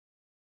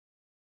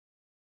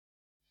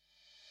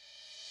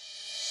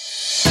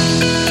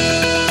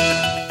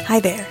Hi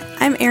there,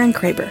 I'm Erin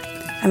Kraber.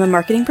 I'm a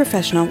marketing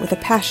professional with a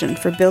passion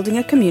for building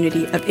a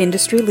community of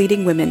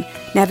industry-leading women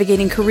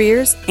navigating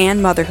careers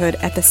and motherhood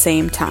at the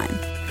same time.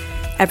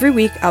 Every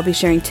week, I'll be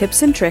sharing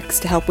tips and tricks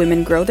to help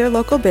women grow their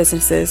local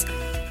businesses,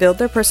 build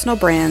their personal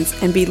brands,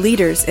 and be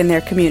leaders in their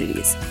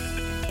communities.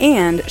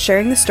 And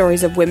sharing the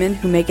stories of women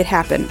who make it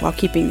happen while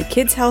keeping the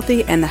kids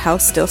healthy and the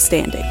house still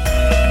standing.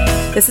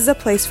 This is a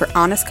place for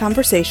honest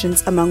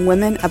conversations among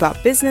women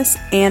about business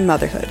and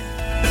motherhood.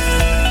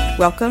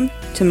 Welcome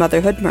to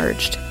Motherhood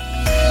Merged.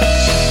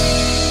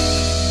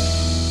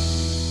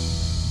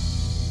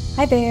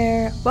 Hi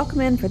there!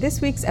 Welcome in for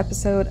this week's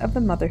episode of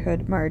the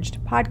Motherhood Merged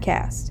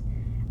podcast.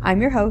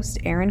 I'm your host,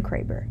 Erin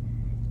Kraber.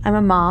 I'm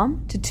a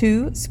mom to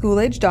 2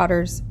 school-age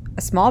daughters,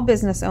 a small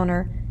business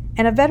owner,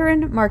 and a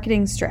veteran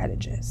marketing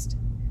strategist.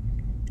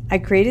 I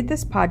created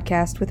this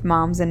podcast with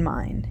moms in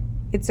mind.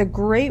 It's a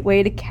great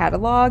way to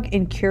catalog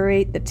and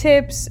curate the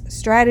tips,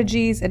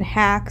 strategies, and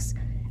hacks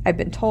I've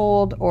been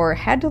told or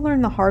had to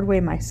learn the hard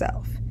way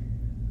myself.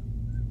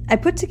 I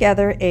put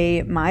together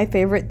a My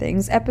Favorite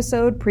Things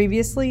episode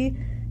previously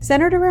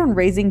centered around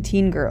raising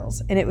teen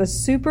girls, and it was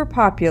super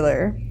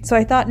popular, so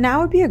I thought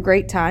now would be a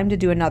great time to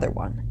do another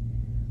one.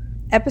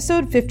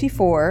 Episode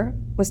 54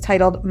 was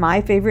titled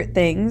My Favorite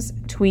Things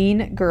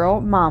Tween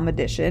Girl Mom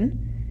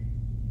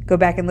Edition. Go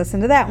back and listen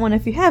to that one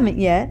if you haven't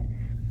yet.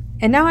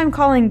 And now I'm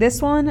calling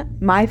this one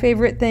My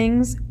Favorite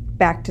Things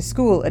Back to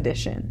School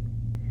Edition.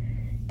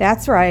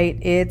 That's right,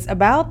 it's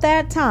about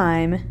that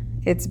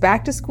time. It's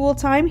back to school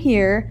time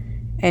here,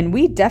 and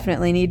we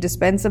definitely need to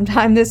spend some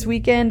time this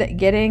weekend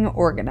getting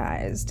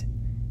organized.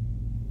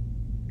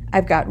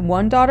 I've got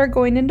one daughter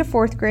going into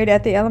 4th grade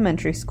at the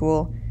elementary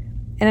school,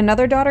 and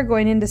another daughter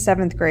going into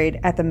 7th grade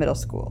at the middle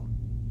school.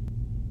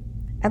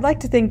 I'd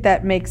like to think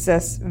that makes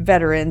us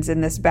veterans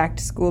in this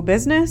back-to-school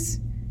business.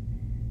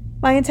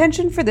 My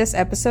intention for this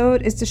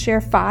episode is to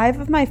share 5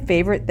 of my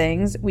favorite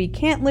things we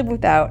can't live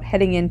without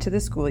heading into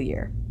the school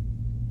year.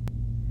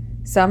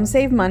 Some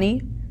save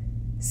money,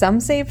 some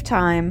save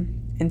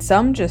time, and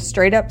some just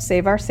straight up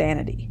save our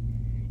sanity.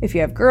 If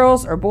you have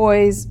girls or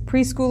boys,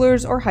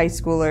 preschoolers or high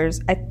schoolers,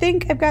 I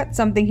think I've got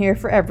something here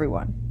for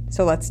everyone.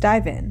 So let's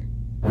dive in.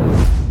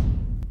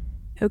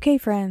 Okay,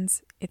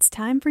 friends, it's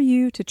time for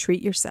you to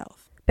treat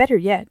yourself. Better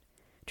yet,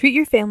 treat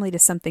your family to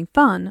something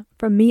fun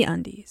from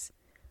MeUndies.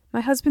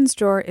 My husband's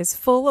drawer is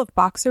full of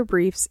boxer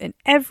briefs and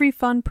every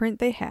fun print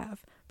they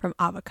have, from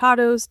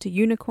avocados to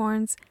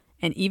unicorns,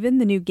 and even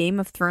the new Game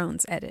of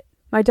Thrones edit.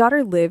 My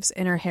daughter lives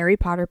in her Harry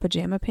Potter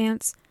pajama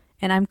pants,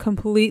 and I'm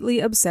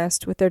completely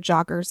obsessed with their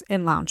joggers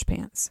and lounge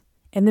pants.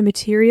 And the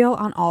material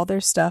on all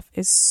their stuff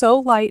is so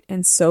light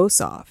and so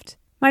soft.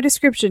 My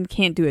description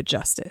can't do it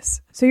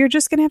justice, so you're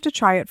just gonna have to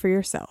try it for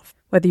yourself.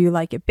 Whether you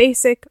like it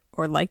basic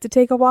or like to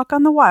take a walk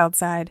on the wild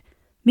side,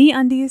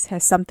 MeUndies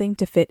has something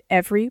to fit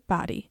every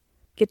body.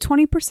 Get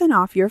 20%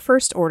 off your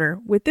first order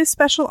with this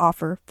special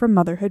offer from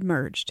Motherhood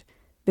Merged.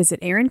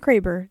 Visit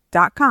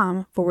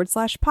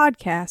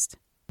erinkraber.com/podcast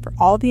for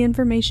all the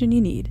information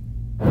you need.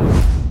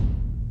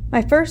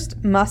 My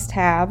first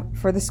must-have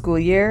for the school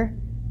year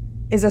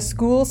is a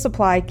school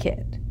supply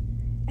kit.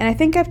 And I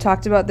think I've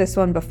talked about this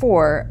one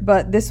before,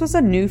 but this was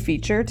a new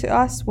feature to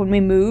us when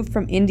we moved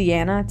from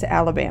Indiana to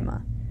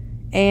Alabama.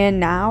 And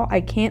now I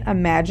can't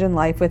imagine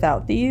life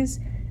without these,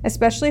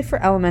 especially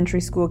for elementary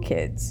school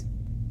kids.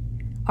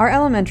 Our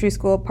elementary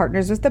school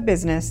partners with a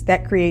business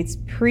that creates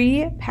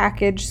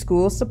pre-packaged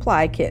school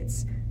supply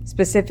kits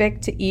specific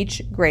to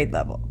each grade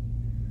level.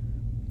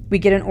 We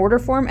get an order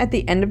form at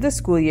the end of the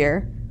school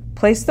year,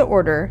 place the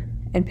order,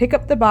 and pick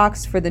up the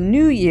box for the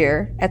new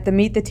year at the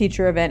Meet the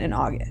Teacher event in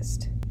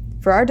August.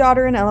 For our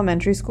daughter in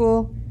elementary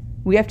school,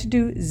 we have to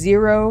do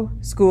 0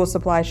 school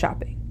supply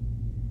shopping.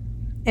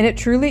 And it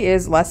truly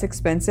is less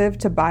expensive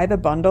to buy the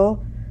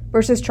bundle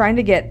versus trying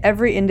to get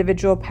every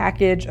individual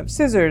package of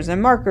scissors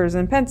and markers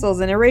and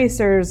pencils and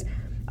erasers,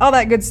 all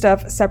that good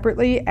stuff,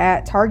 separately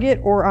at Target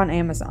or on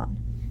Amazon.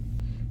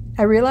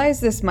 I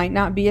realize this might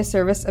not be a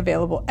service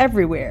available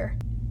everywhere,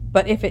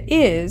 but if it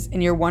is,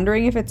 and you're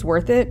wondering if it's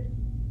worth it,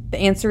 the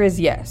answer is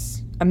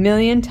yes.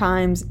 1,000,000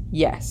 times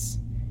yes.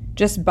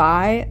 Just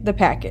buy the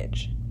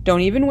package.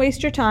 Don't even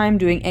waste your time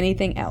doing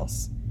anything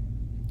else.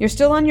 You're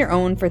still on your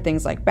own for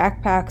things like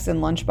backpacks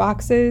and lunch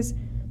boxes,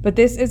 but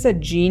this is a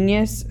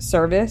genius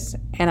service,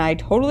 and I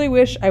totally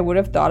wish I would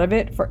have thought of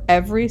it for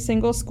every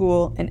single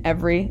school in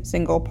every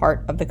single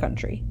part of the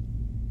country.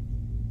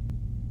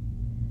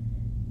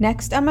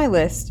 Next on my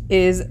list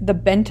is the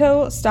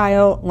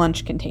bento-style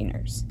lunch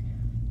containers.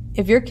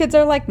 If your kids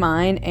are like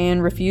mine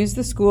and refuse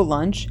the school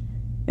lunch,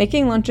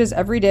 making lunches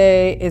every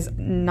day is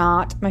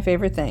not my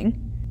favorite thing.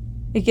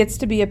 It gets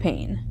to be a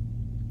pain.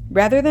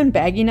 Rather than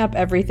bagging up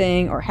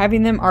everything or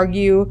having them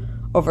argue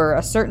over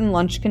a certain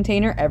lunch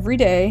container every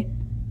day,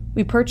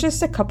 we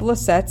purchased a couple of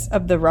sets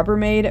of the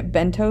Rubbermaid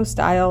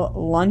bento-style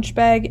lunch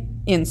bag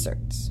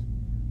inserts.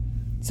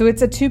 So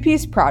it's a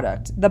 2-piece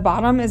product. The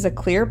bottom is a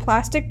clear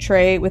plastic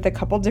tray with a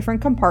couple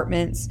different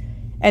compartments,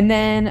 and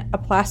then a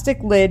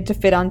plastic lid to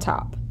fit on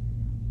top.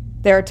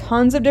 There are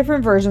tons of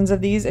different versions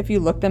of these if you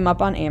look them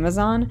up on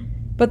Amazon,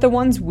 but the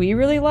ones we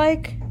really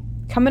like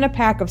come in a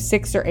pack of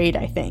 6 or 8,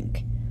 I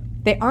think.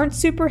 They aren't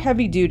super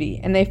heavy duty,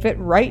 and they fit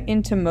right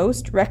into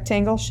most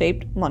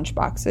rectangle-shaped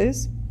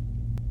lunchboxes.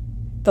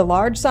 The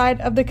large side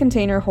of the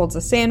container holds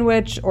a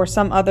sandwich or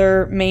some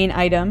other main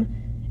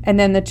item, and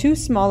then the 2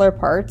 smaller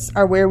parts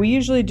are where we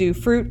usually do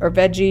fruit or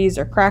veggies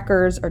or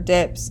crackers or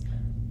dips.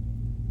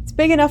 It's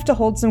big enough to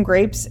hold some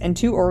grapes and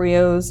 2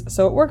 Oreos,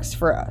 so it works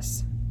for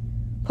us.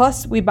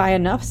 Plus, we buy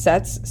enough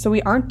sets so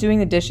we aren't doing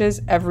the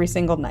dishes every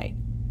single night.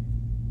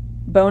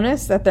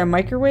 Bonus that they're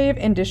microwave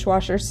and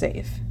dishwasher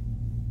safe.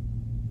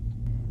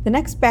 The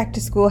next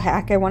back-to-school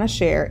hack I want to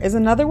share is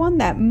another one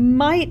that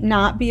might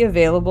not be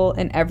available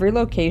in every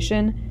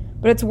location,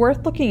 but it's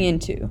worth looking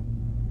into.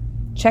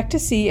 Check to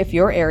see if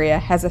your area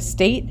has a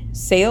state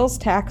sales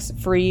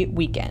tax-free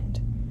weekend.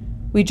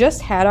 We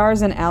just had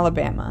ours in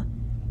Alabama.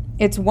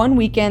 It's one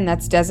weekend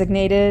that's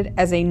designated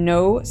as a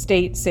no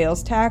state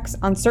sales tax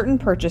on certain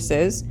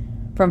purchases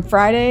from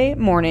Friday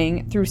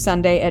morning through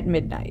Sunday at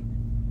midnight.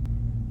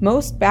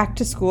 Most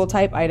back-to-school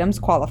type items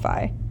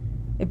qualify.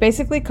 It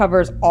basically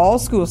covers all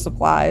school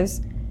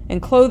supplies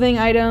and clothing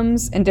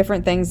items and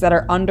different things that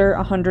are under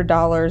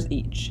 $100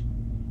 each.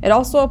 It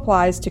also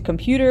applies to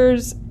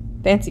computers,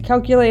 fancy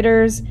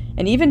calculators,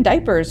 and even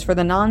diapers for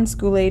the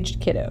non-school-aged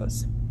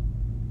kiddos.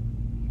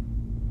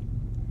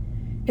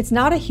 It's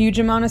not a huge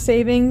amount of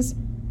savings,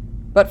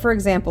 but for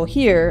example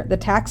here, the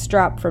tax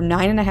dropped from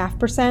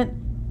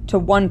 9.5% to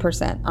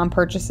 1% on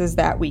purchases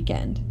that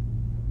weekend.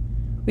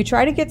 We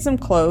try to get some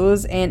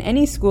clothes and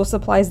any school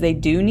supplies they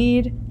do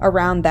need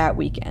around that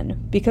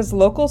weekend because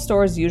local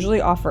stores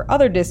usually offer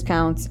other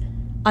discounts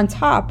on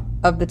top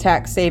of the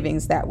tax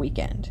savings that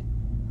weekend.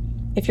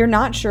 If you're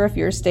not sure if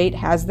your state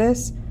has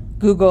this,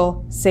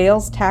 Google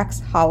sales tax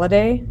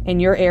holiday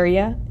in your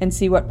area and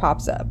see what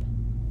pops up.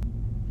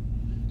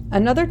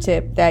 Another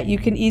tip that you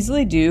can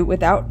easily do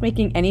without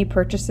making any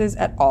purchases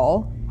at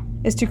all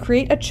is to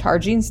create a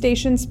charging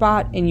station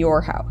spot in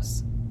your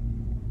house.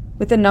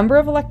 With the number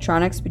of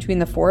electronics between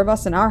the 4 of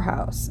us in our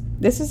house,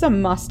 this is a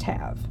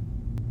must-have.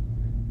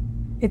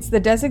 It's the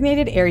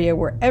designated area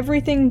where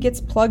everything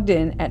gets plugged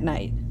in at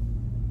night.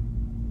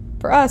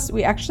 For us,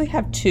 we actually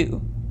have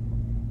 2.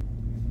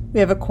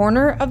 We have a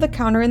corner of the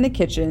counter in the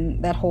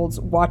kitchen that holds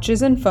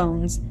watches and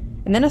phones,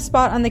 and then a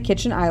spot on the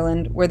kitchen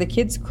island where the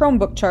kids'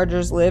 Chromebook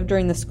chargers live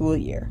during the school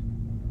year.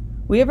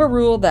 We have a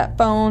rule that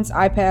phones,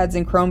 iPads,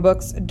 and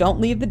Chromebooks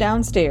don't leave the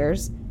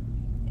downstairs,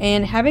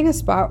 and having a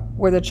spot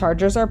where the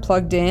chargers are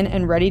plugged in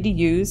and ready to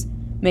use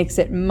makes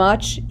it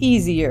much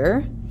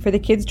easier for the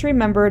kids to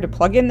remember to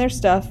plug in their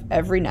stuff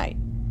every night.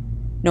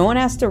 No one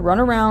has to run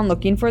around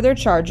looking for their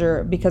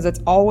charger because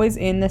it's always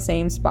in the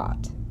same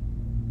spot.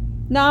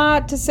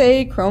 Not to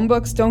say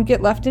Chromebooks don't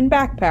get left in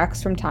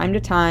backpacks from time to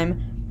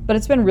time, but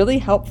it's been really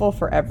helpful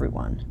for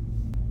everyone.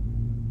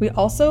 We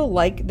also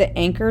like the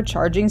Anker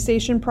charging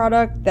station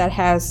product that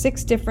has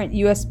 6 different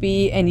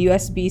USB and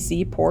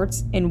USB-C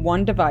ports in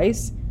one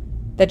device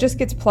that just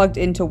gets plugged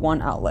into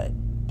one outlet.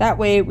 That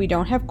way we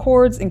don't have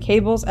cords and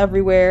cables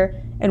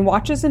everywhere, and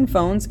watches and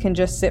phones can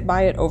just sit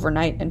by it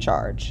overnight and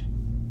charge.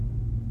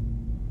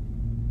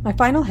 My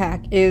final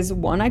hack is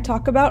one I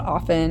talk about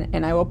often,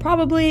 and I will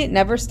probably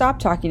never stop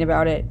talking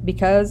about it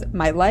because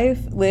my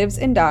life lives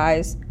and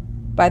dies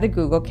by the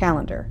Google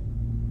Calendar.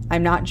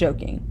 I'm not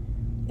joking.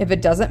 If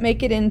it doesn't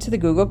make it into the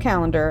Google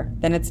Calendar,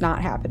 then it's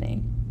not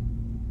happening.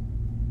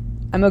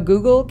 I'm a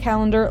Google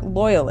Calendar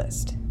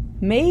loyalist.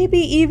 Maybe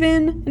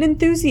even an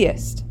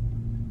enthusiast.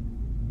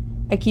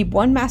 I keep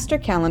one master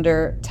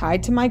calendar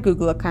tied to my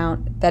Google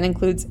account that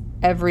includes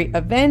every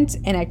event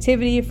and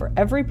activity for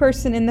every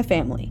person in the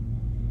family.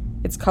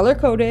 It's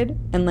color-coded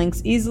and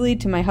links easily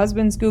to my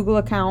husband's Google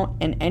account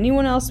and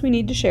anyone else we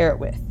need to share it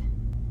with.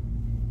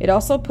 It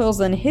also pulls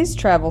in his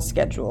travel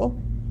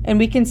schedule, and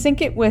we can sync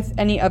it with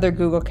any other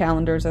Google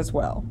calendars as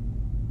well.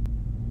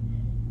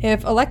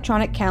 If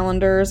electronic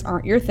calendars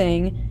aren't your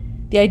thing,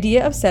 the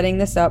idea of setting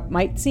this up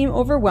might seem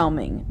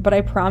overwhelming, but I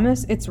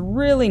promise it's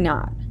really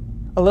not.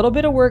 A little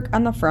bit of work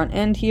on the front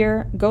end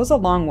here goes a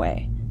long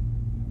way.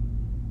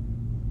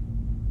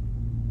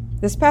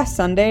 This past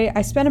Sunday,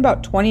 I spent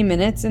about 20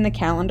 minutes in the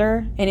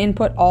calendar and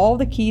input all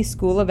the key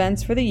school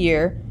events for the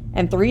year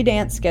and 3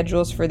 dance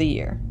schedules for the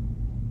year.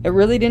 It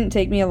really didn't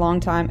take me a long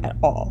time at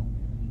all.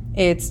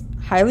 It's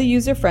highly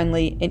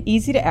user-friendly and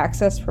easy to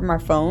access from our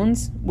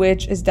phones,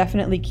 which is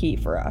definitely key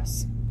for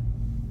us.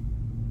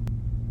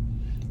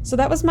 So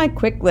that was my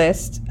quick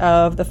list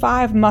of the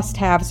 5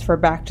 must-haves for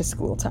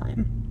back-to-school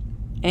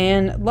time.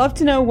 And love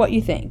to know what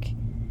you think.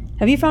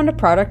 Have you found a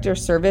product or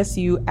service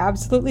you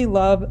absolutely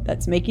love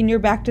that's making your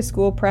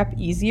back-to-school prep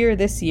easier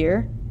this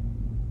year?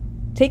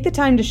 Take the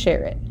time to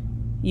share it.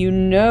 You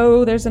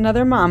know there's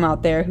another mom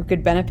out there who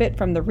could benefit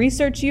from the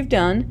research you've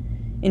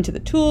done into the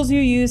tools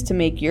you use to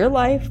make your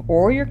life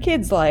or your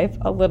kid's life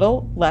a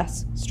little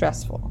less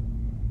stressful.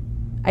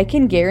 I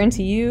can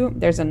guarantee you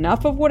there's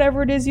enough of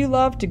whatever it is you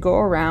love to go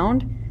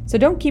around, so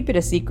don't keep it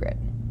a secret.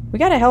 We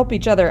gotta help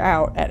each other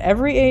out at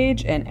every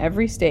age and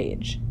every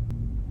stage.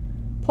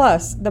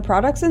 Plus, the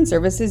products and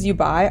services you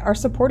buy are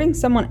supporting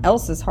someone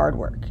else's hard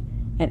work,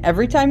 And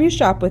every time you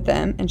shop with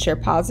them and share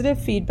positive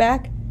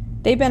feedback,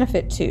 they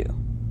benefit too.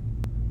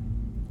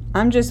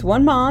 I'm just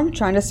one mom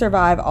trying to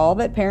survive all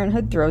that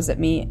parenthood throws at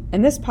me,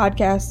 and this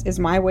podcast is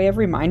my way of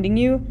reminding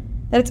you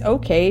that it's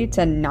okay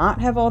to not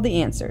have all the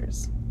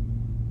answers.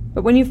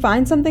 But when you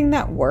find something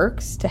that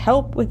works to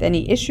help with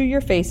any issue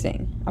you're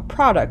facing, a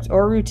product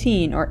or a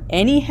routine or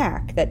any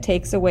hack that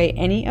takes away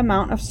any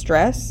amount of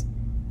stress,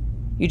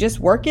 you just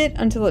work it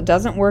until it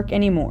doesn't work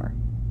anymore.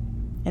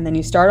 And then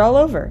you start all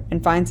over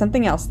and find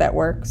something else that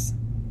works.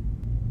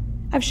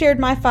 I've shared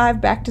my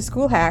 5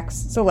 back-to-school hacks,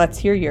 so let's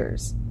hear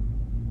yours.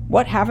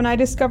 What haven't I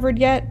discovered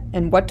yet,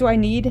 and what do I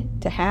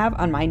need to have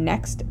on my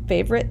next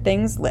favorite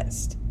things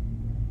list?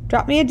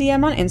 Drop me a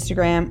DM on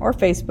Instagram or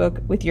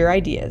Facebook with your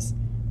ideas.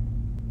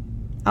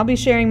 I'll be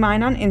sharing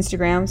mine on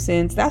Instagram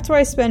since that's where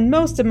I spend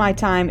most of my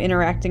time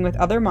interacting with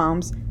other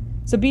moms,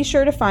 so be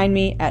sure to find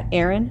me at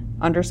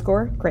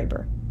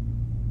Erin_Kraber.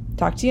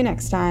 Talk to you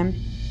next time.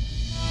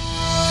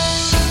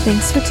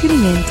 Thanks for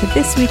tuning in to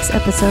this week's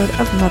episode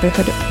of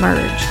Motherhood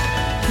Merged.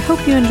 I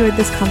hope you enjoyed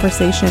this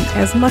conversation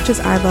as much as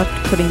I loved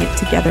putting it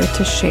together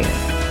to share.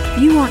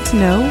 If you want to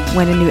know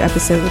when a new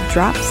episode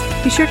drops,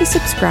 be sure to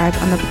subscribe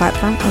on the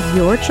platform of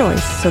your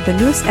choice so the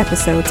newest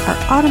episodes are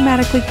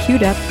automatically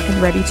queued up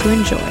and ready to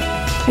enjoy.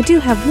 I do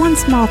have one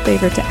small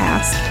favor to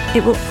ask.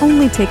 It will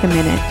only take a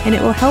minute, and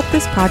it will help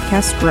this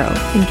podcast grow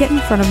and get in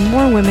front of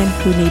more women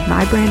who need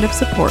my brand of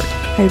support.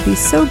 I would be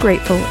so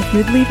grateful if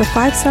you would leave a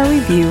 5-star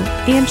review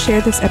and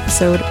share this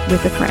episode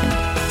with a friend.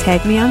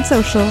 Tag me on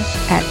social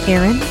at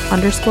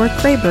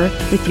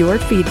Erin_Kraber with your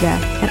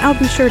feedback, and I'll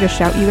be sure to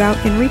shout you out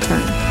in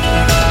return.